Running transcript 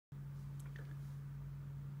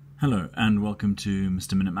Hello and welcome to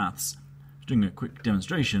Mr. Minute Maths. Doing a quick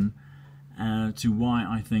demonstration to why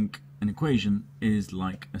I think an equation is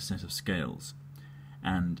like a set of scales,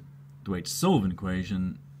 and the way to solve an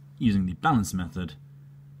equation using the balance method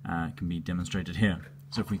can be demonstrated here.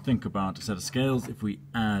 So if we think about a set of scales, if we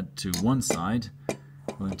add to one side,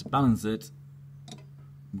 we're going to balance it,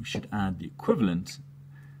 we should add the equivalent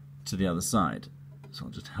to the other side. So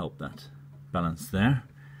I'll just help that balance there.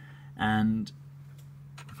 And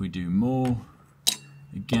if we do more,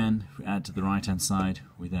 again, if we add to the right hand side,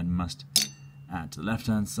 we then must add to the left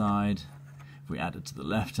hand side. If we add it to the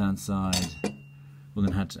left hand side, we'll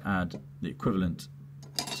then have to add the equivalent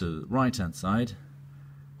to the right hand side,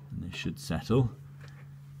 and they should settle.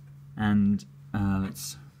 And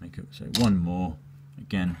let's make it say one more.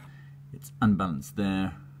 Again, it's unbalanced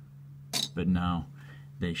there, but now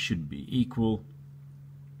they should be equal.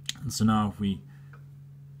 And so now if we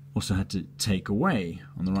also had to take away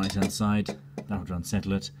on the right hand side, that would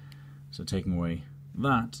unsettle it. So taking away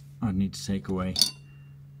that, I'd need to take away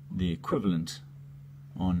the equivalent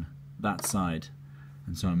on that side.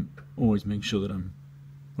 And so I'm always making sure that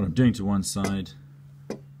what I'm doing to one side,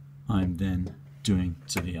 I'm then doing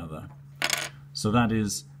to the other. So that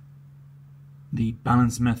is the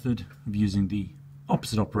balance method of using the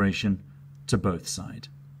opposite operation to both sides.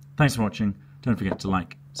 Thanks for watching. Don't forget to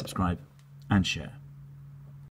like, subscribe and share.